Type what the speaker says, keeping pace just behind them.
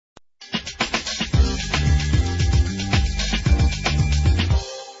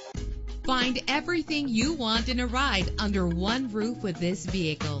Find everything you want in a ride under one roof with this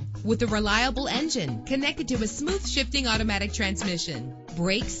vehicle. With a reliable engine connected to a smooth shifting automatic transmission,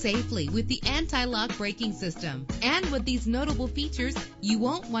 brake safely with the anti-lock braking system. And with these notable features, you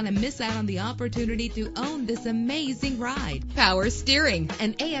won't want to miss out on the opportunity to own this amazing ride. Power steering,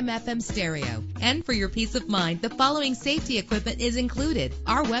 an AM/FM stereo. And for your peace of mind, the following safety equipment is included.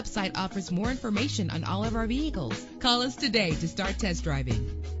 Our website offers more information on all of our vehicles. Call us today to start test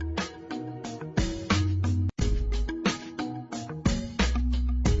driving.